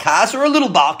great Baal Kas or a little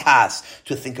Baal Kas,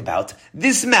 to think about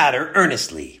this matter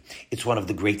earnestly. It's one of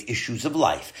the great issues of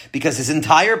life, because his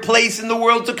entire place in the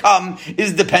world to come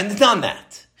is dependent on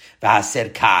that.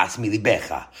 V'haser kas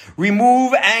milibecha.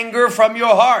 Remove anger from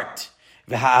your heart.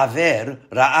 V'ha'aver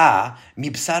ra'a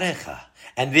mibsarecha.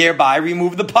 And thereby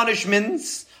remove the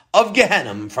punishments of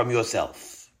Gehenna from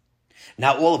yourself.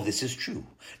 Now all of this is true.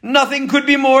 Nothing could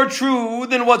be more true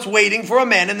than what's waiting for a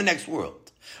man in the next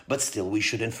world. But still, we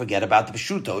shouldn't forget about the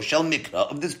Pshuto Shel Mikra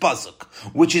of this pasuk,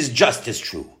 which is just as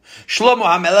true. Shlomo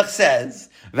HaMelech says,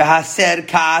 "V'haser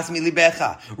kaas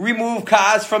milibecha." Remove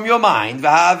kaas from your mind,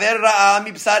 "V'ha'aver ra'a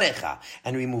mibsarecha,"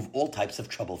 and remove all types of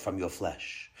trouble from your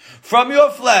flesh. From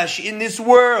your flesh in this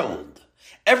world,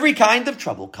 every kind of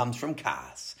trouble comes from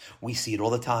kaas. We see it all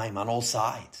the time on all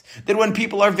sides, that when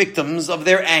people are victims of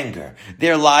their anger,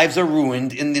 their lives are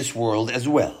ruined in this world as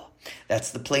well.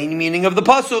 That's the plain meaning of the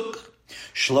pasuk.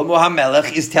 Shlomo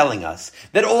HaMelech is telling us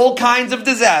that all kinds of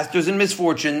disasters and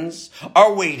misfortunes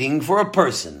are waiting for a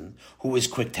person who is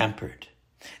quick-tempered.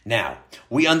 Now,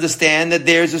 we understand that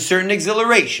there's a certain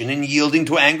exhilaration in yielding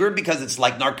to anger because it's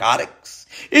like narcotics.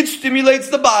 It stimulates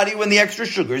the body when the extra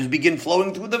sugars begin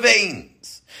flowing through the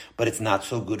veins. But it's not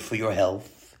so good for your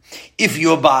health if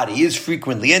your body is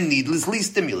frequently and needlessly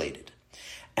stimulated.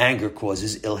 Anger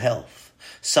causes ill health.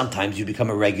 Sometimes you become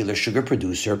a regular sugar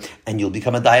producer and you'll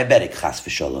become a diabetic, chas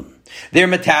v'sholom. Their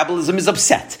metabolism is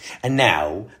upset and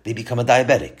now they become a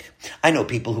diabetic. I know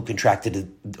people who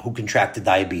contracted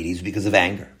diabetes because of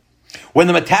anger. When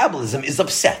the metabolism is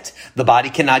upset, the body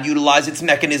cannot utilize its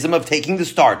mechanism of taking the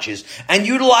starches and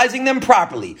utilizing them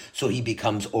properly, so he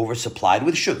becomes oversupplied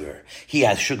with sugar. He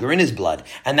has sugar in his blood,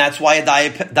 and that's why a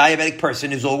diabetic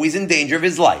person is always in danger of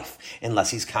his life, unless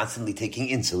he's constantly taking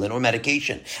insulin or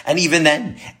medication. And even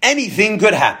then, anything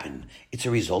could happen. It's a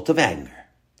result of anger.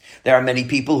 There are many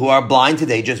people who are blind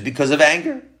today just because of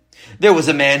anger. There was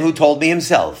a man who told me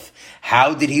himself,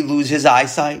 how did he lose his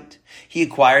eyesight? He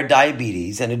acquired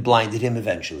diabetes and it blinded him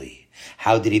eventually.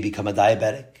 How did he become a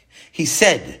diabetic? He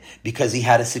said because he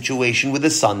had a situation with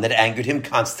his son that angered him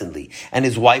constantly, and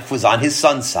his wife was on his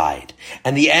son's side.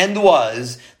 And the end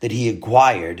was that he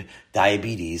acquired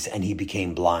diabetes and he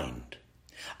became blind.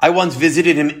 I once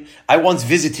visited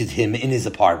him in his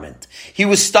apartment. He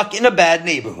was stuck in a bad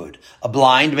neighborhood, a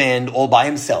blind man all by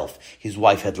himself. His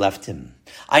wife had left him.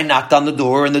 I knocked on the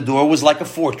door, and the door was like a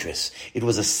fortress. It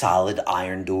was a solid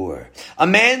iron door. A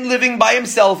man living by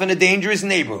himself in a dangerous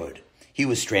neighborhood. He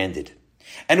was stranded.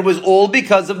 And it was all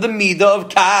because of the midah of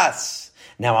kas.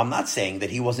 Now, I'm not saying that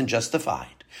he wasn't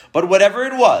justified, but whatever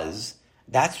it was,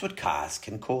 that's what kas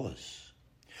can cause.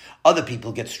 Other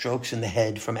people get strokes in the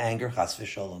head from anger, chas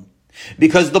v'sholom,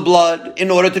 because the blood, in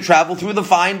order to travel through the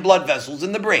fine blood vessels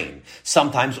in the brain,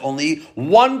 sometimes only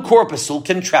one corpuscle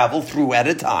can travel through at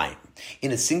a time.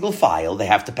 In a single file, they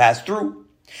have to pass through.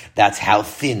 That's how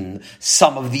thin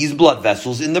some of these blood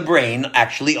vessels in the brain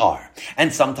actually are.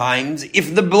 And sometimes,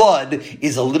 if the blood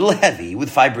is a little heavy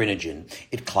with fibrinogen,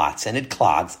 it clots and it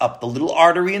clogs up the little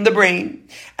artery in the brain.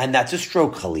 And that's a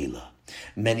stroke, Chalila.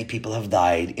 Many people have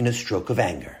died in a stroke of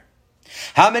anger.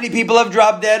 How many people have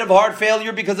dropped dead of heart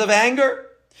failure because of anger?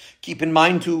 Keep in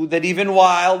mind, too, that even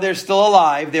while they're still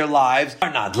alive, their lives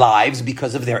are not lives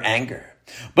because of their anger.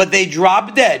 But they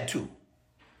drop dead, too.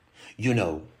 You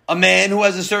know, a man who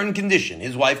has a certain condition,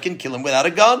 his wife can kill him without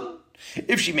a gun.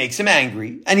 If she makes him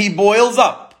angry and he boils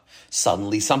up,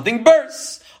 suddenly something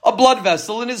bursts. A blood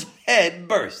vessel in his head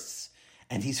bursts,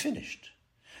 and he's finished.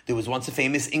 There was once a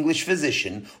famous English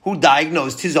physician who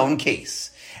diagnosed his own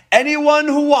case. Anyone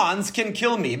who wants can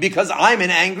kill me because I'm an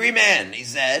angry man, he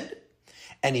said.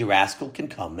 Any rascal can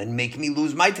come and make me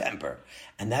lose my temper,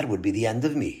 and that would be the end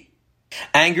of me.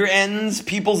 Anger ends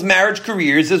people's marriage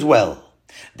careers as well.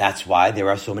 That's why there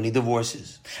are so many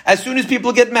divorces. As soon as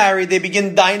people get married, they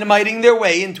begin dynamiting their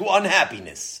way into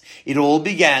unhappiness. It all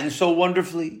began so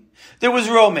wonderfully. There was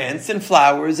romance and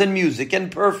flowers and music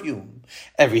and perfume.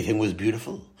 Everything was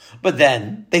beautiful. But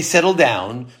then they settled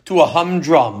down to a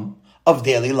humdrum of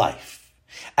daily life.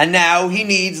 And now he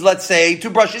needs, let's say, to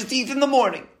brush his teeth in the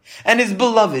morning. And his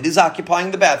beloved is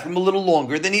occupying the bathroom a little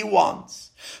longer than he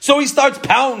wants. So he starts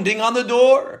pounding on the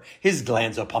door. His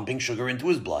glands are pumping sugar into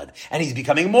his blood, and he's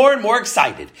becoming more and more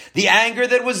excited. The anger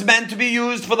that was meant to be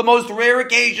used for the most rare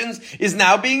occasions is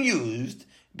now being used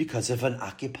because of an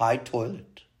occupied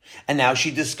toilet. And now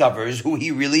she discovers who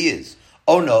he really is.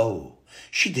 Oh no,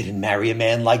 she didn't marry a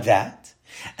man like that.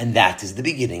 And that is the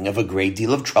beginning of a great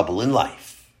deal of trouble in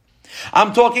life.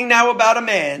 I'm talking now about a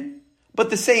man, but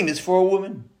the same is for a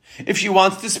woman. If she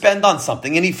wants to spend on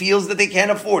something and he feels that they can't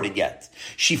afford it yet,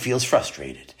 she feels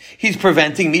frustrated. He's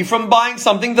preventing me from buying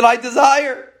something that I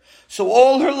desire. So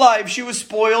all her life she was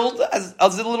spoiled as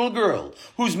a little girl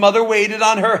whose mother waited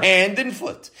on her hand and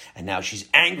foot. And now she's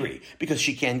angry because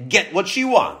she can't get what she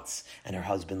wants. And her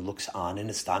husband looks on in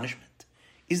astonishment.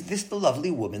 Is this the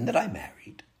lovely woman that I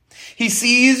married? He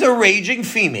sees a raging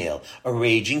female. A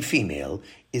raging female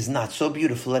is not so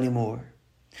beautiful anymore.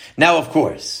 Now, of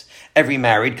course, every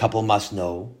married couple must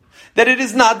know that it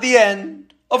is not the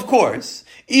end. Of course,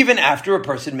 even after a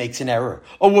person makes an error,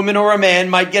 a woman or a man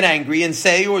might get angry and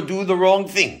say or do the wrong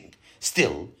thing.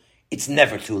 Still, it's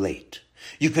never too late.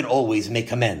 You can always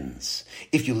make amends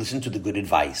if you listen to the good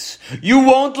advice. You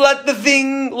won't let the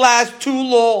thing last too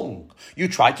long. You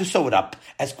try to sew it up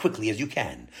as quickly as you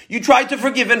can. You try to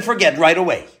forgive and forget right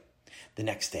away. The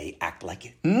next day, act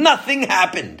like nothing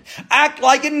happened. Act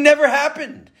like it never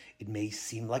happened. It may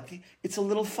seem like it's a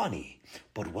little funny,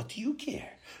 but what do you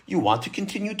care? You want to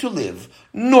continue to live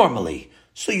normally,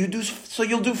 so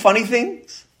you'll do funny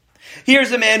things.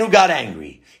 Here's a man who got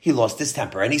angry. He lost his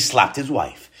temper and he slapped his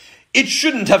wife. It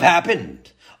shouldn't have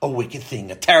happened. A wicked thing,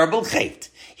 a terrible chet.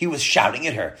 He was shouting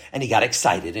at her and he got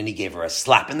excited and he gave her a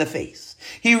slap in the face.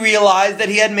 He realized that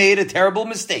he had made a terrible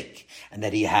mistake and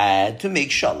that he had to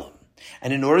make shalom.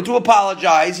 And in order to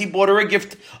apologize, he bought her a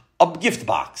gift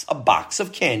box, a box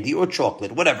of candy or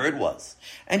chocolate, whatever it was.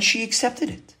 And she accepted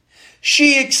it.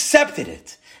 She accepted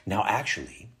it. Now,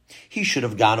 actually, he should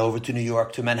have gone over to New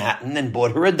York, to Manhattan, and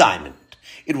bought her a diamond.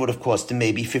 It would have cost him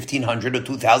maybe $1,500 or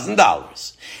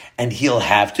 $2,000. And he'll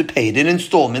have to pay it in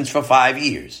installments for 5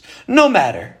 years. No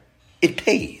matter. It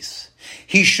pays.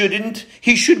 He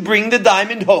should bring the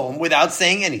diamond home without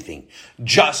saying anything.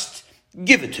 Just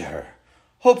give it to her.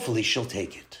 Hopefully she'll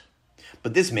take it.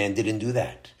 But this man didn't do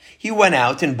that. He went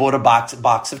out and bought a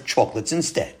box of chocolates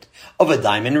instead of a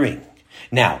diamond ring.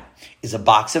 Now, is a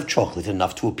box of chocolate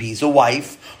enough to appease a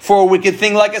wife for a wicked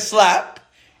thing like a slap?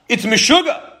 It's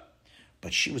meshuggah.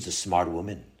 But she was a smart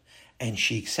woman, and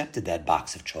she accepted that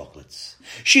box of chocolates.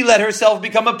 She let herself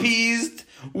become appeased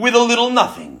with a little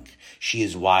nothing. She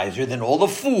is wiser than all the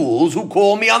fools who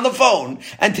call me on the phone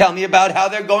and tell me about how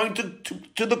they're going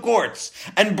to the courts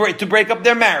and to break up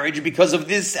their marriage because of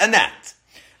this and that.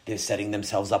 They're setting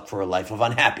themselves up for a life of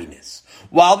unhappiness.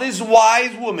 while this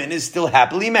wise woman is still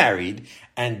happily married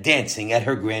and dancing at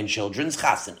her grandchildren's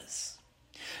chasanas.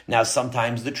 Now,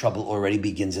 sometimes the trouble already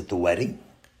begins at the wedding.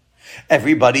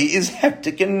 Everybody is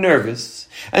hectic and nervous.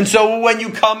 And so when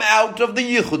you come out of the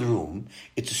yichud room,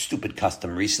 it's a stupid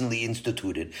custom recently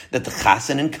instituted that the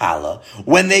chasen and kala,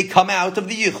 when they come out of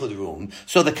the yichud room,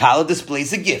 so the kala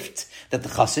displays a gift that the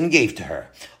chasen gave to her.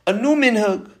 A new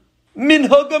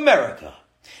minhag America.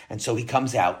 And so he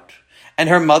comes out, and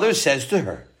her mother says to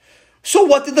her, "So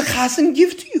what did the chasen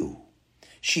give to you?"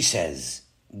 She says,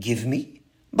 "Give me?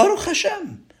 Baruch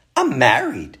Hashem. I'm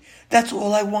married. That's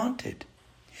all I wanted."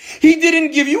 "He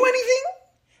didn't give you anything?"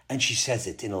 And she says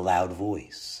it in a loud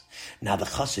voice. Now the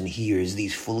chassan hears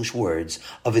these foolish words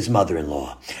of his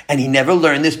mother-in-law, and he never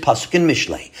learned this pasuk in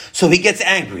Mishlei. So he gets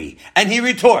angry, and he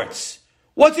retorts,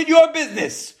 "What's it your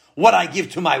business what I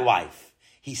give to my wife?"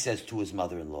 he says to his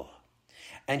mother-in-law.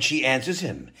 And she answers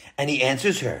him, and he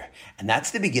answers her, and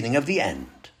that's the beginning of the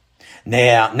end.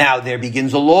 Now there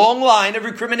begins a long line of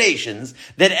recriminations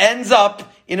that ends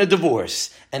up in a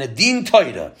divorce, and a din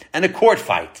toida, and a court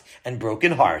fight, and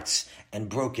broken hearts, and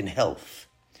broken health.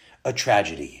 A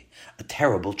tragedy, a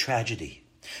terrible tragedy.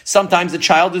 Sometimes the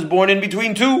child is born in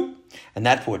between two, and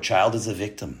that poor child is a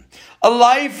victim. A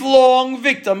lifelong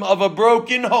victim of a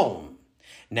broken home.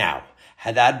 Now,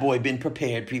 had that boy been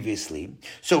prepared previously,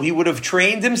 so he would have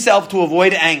trained himself to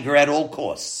avoid anger at all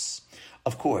costs.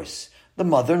 Of course, the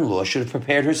mother-in-law should have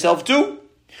prepared herself too.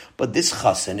 But this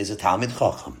chassan is a Talmid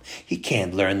Chacham. He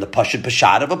can't learn the Pashut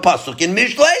Pashat of a pasuk in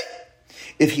Mishlei.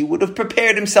 If he would have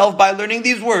prepared himself by learning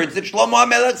these words that Shlomo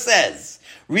HaMelech says,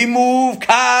 remove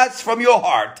kas from your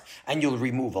heart, and you'll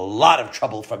remove a lot of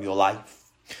trouble from your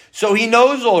life. So he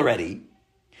knows already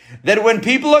that when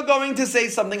people are going to say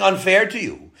something unfair to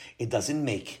you, it doesn't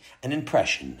make an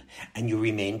impression, and you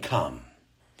remain calm.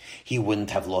 He wouldn't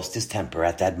have lost his temper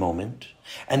at that moment,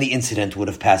 and the incident would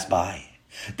have passed by.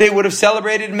 They would have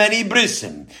celebrated many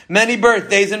brisim, many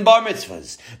birthdays and bar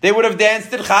mitzvahs. They would have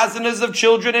danced at chazanas of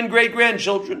children and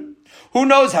great-grandchildren. Who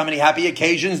knows how many happy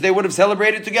occasions they would have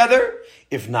celebrated together,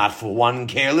 if not for one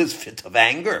careless fit of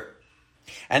anger.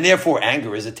 And therefore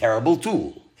anger is a terrible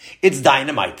tool. It's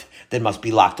dynamite that must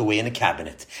be locked away in a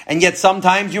cabinet. And yet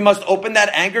sometimes you must open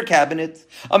that anger cabinet.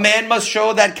 A man must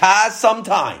show that kas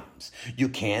sometimes. You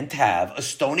can't have a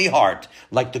stony heart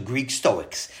like the Greek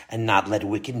Stoics and not let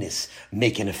wickedness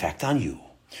make an effect on you.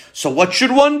 So what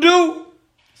should one do?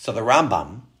 So the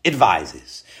Rambam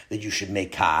advises that you should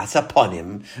make kas upon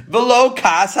him, below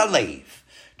kas alev.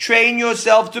 Train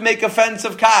yourself to make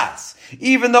offensive kas,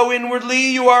 even though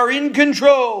inwardly you are in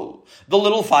control. The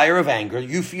little fire of anger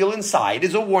you feel inside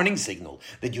is a warning signal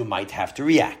that you might have to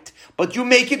react. But you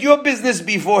make it your business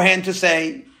beforehand to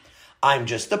say, I'm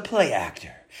just a play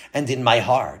actor, and in my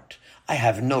heart, I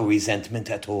have no resentment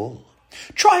at all.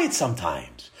 Try it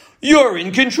sometimes. You're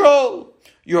in control.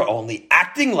 You're only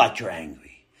acting like you're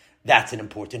angry. That's an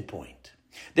important point.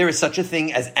 There is such a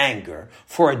thing as anger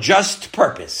for a just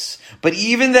purpose, but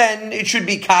even then it should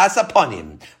be kas upon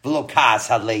him, v'lo kas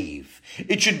halev.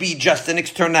 It should be just an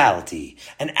externality,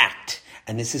 an act,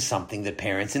 and this is something that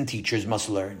parents and teachers must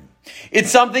learn.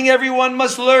 It's something everyone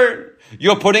must learn.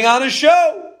 You're putting on a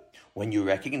show. When you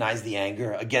recognize the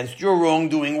anger against your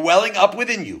wrongdoing welling up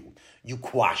within you, you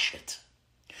quash it.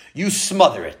 You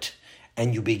smother it,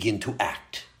 and you begin to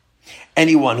act.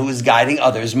 Anyone who is guiding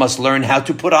others must learn how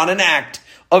to put on an act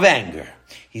of anger.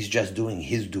 He's just doing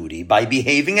his duty by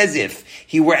behaving as if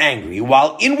he were angry,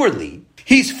 while inwardly,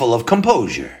 he's full of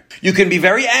composure. You can be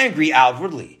very angry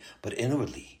outwardly, but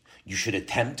inwardly, you should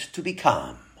attempt to be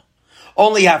calm.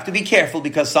 Only you have to be careful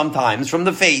because sometimes from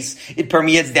the face, it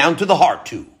permeates down to the heart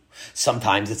too.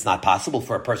 Sometimes it's not possible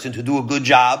for a person to do a good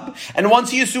job, and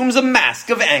once he assumes a mask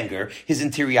of anger, his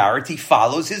interiority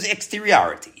follows his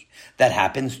exteriority. That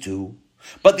happens too.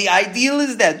 But the ideal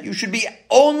is that you should be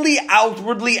only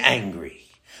outwardly angry.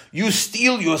 You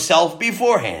steel yourself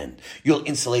beforehand. You'll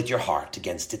insulate your heart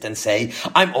against it and say,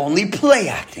 I'm only play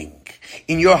acting.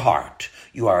 In your heart,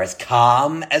 you are as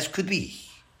calm as could be.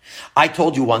 I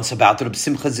told you once about Reb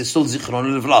Simcha Zissel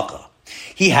Zichron Livlacha.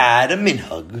 He had a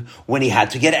minhag when he had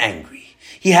to get angry.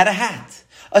 He had a hat,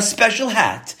 a special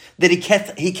hat that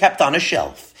he kept on a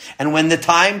shelf. And when the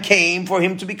time came for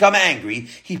him to become angry,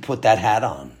 he put that hat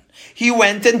on. He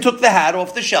went and took the hat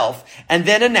off the shelf and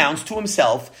then announced to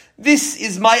himself, this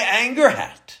is my anger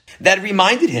hat. That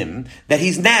reminded him that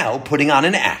he's now putting on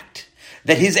an act,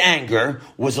 that his anger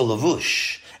was a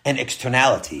lavush, an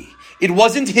externality. It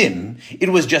wasn't him, it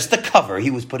was just the cover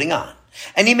he was putting on.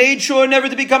 And he made sure never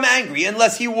to become angry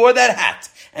unless he wore that hat.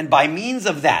 And by means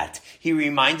of that, he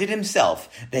reminded himself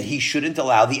that he shouldn't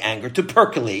allow the anger to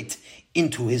percolate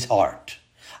into his heart.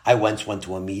 I once went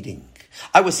to a meeting.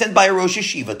 I was sent by a Rosh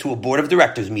Yeshiva to a board of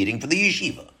directors meeting for the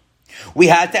yeshiva. We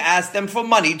had to ask them for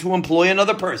money to employ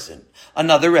another person,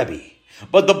 another Rebbe.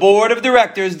 But the board of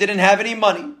directors didn't have any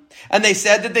money, and they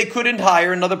said that they couldn't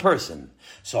hire another person.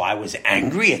 So I was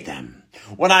angry at them.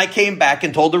 When I came back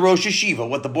and told the Rosh Yeshiva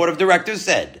what the board of directors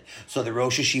said, so the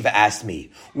Rosh Yeshiva asked me,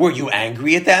 "Were you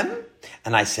angry at them?"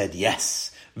 And I said,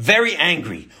 "Yes, very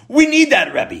angry. We need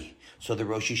that Rebbe." So the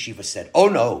Rosh Yeshiva said, "Oh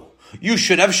no, you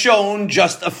should have shown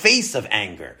just a face of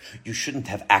anger. You shouldn't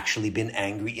have actually been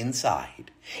angry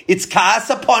inside. It's Kaas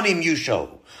upon him you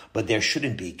show, but there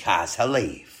shouldn't be Kaas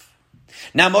Halev."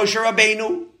 Now Moshe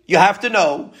Rabbeinu, you have to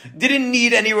know, didn't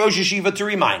need any Rosh Yeshiva to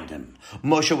remind him.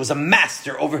 Moshe was a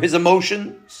master over his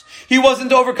emotions. He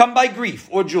wasn't overcome by grief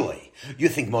or joy. You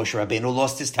think Moshe Rabbeinu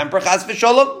lost his temper, chas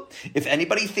v'sholom? If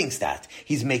anybody thinks that,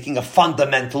 he's making a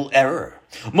fundamental error.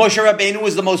 Moshe Rabbeinu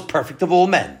was the most perfect of all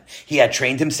men. He had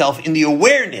trained himself in the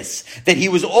awareness that he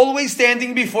was always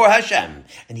standing before Hashem,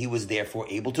 and he was therefore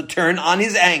able to turn on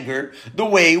his anger the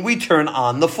way we turn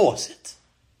on the faucet.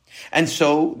 And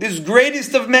so, this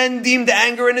greatest of men deemed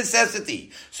anger a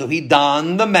necessity. So he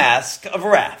donned the mask of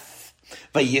wrath.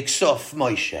 Vayiksof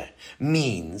Moshe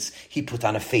means he put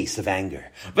on a face of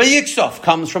anger. Vayiksof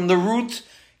comes from the root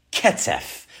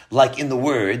ketzef, like in the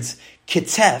words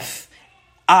ketzef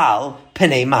al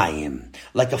penei mayim,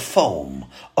 like a foam,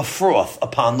 a froth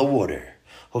upon the water.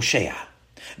 Hosea.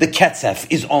 The ketzef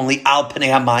is only al penei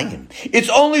hamayim. It's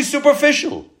only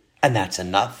superficial, and that's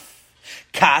enough.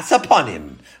 Kas upon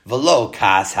him, velo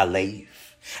kas halev.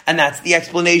 And that's the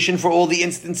explanation for all the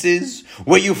instances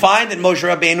where you find that Moshe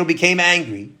Rabbeinu became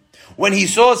angry when he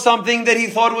saw something that he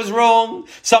thought was wrong,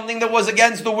 something that was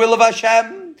against the will of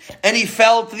Hashem, and he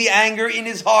felt the anger in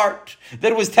his heart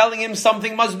that was telling him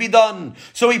something must be done.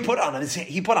 So he put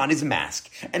on his mask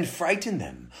and frightened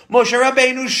them. Moshe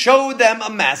Rabbeinu showed them a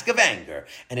mask of anger,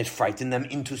 and it frightened them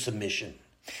into submission.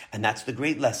 And that's the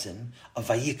great lesson of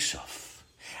Vayiksof.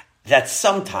 That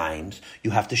sometimes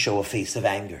you have to show a face of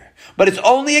anger. But it's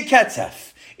only a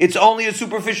ketzef. It's only a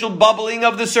superficial bubbling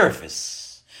of the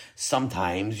surface.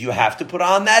 Sometimes you have to put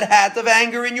on that hat of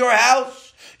anger in your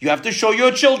house. You have to show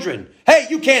your children, hey,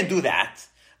 you can't do that.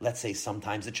 Let's say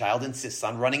sometimes a child insists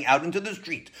on running out into the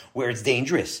street where it's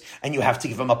dangerous, and you have to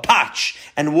give him a patch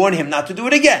and warn him not to do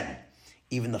it again.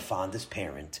 Even the fondest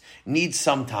parent needs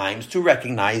sometimes to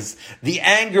recognize the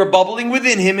anger bubbling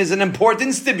within him is an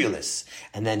important stimulus,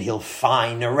 and then he'll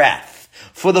find a wrath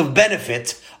for the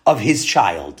benefit of his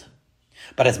child.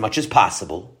 But as much as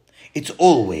possible, it's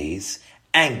always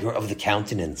anger of the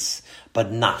countenance, but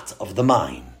not of the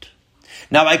mind.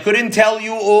 Now, I couldn't tell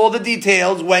you all the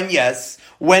details, when yes,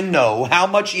 when no, how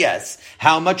much yes,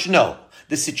 how much no.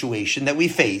 The situation that we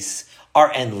face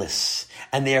are endless.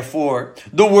 And therefore,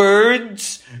 the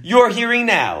words you're hearing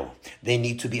now, they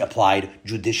need to be applied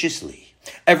judiciously.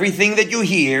 Everything that you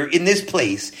hear in this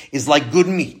place is like good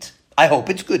meat. I hope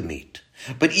it's good meat.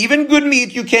 But even good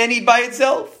meat you can't eat by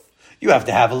itself. You have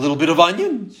to have a little bit of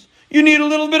onions. You need a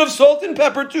little bit of salt and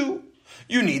pepper too.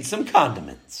 You need some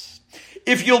condiments.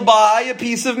 If you'll buy a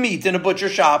piece of meat in a butcher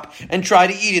shop and try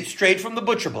to eat it straight from the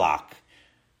butcher block,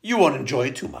 you won't enjoy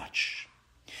it too much.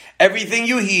 Everything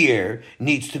you hear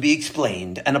needs to be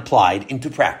explained and applied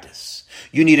into practice.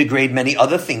 You need a great many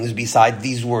other things besides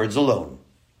these words alone.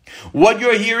 What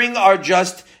you're hearing are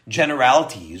just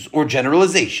generalities or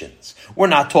generalizations. We're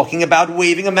not talking about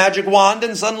waving a magic wand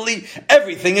and suddenly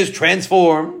everything is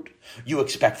transformed. You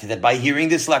expect that by hearing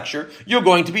this lecture, you're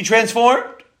going to be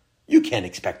transformed? You can't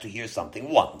expect to hear something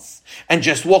once and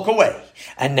just walk away.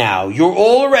 And now you're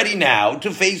all ready now to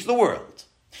face the world.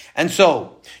 And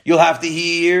so, you'll have to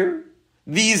hear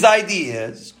these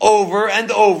ideas over and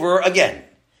over again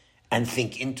and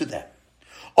think into them.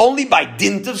 Only by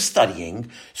dint of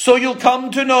studying, so you'll come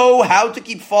to know how to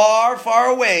keep far, far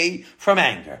away from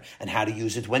anger and how to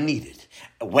use it when needed,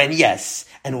 when yes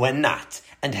and when not,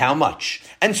 and how much.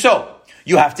 And so,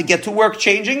 you have to get to work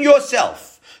changing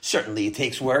yourself. Certainly it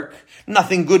takes work.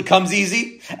 Nothing good comes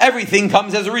easy. Everything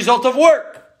comes as a result of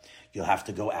work. You'll have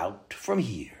to go out from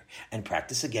here and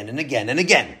practice again and again and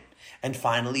again. And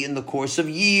finally, in the course of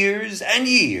years and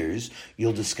years,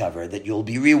 you'll discover that you'll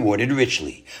be rewarded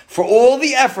richly for all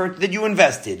the effort that you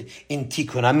invested in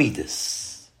Tikkun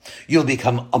Amidus. You'll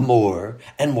become a more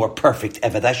and more perfect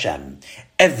Eved Hashem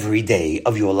every day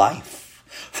of your life,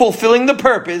 fulfilling the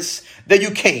purpose that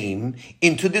you came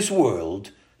into this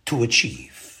world to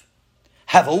achieve.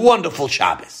 Have a wonderful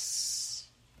Shabbos.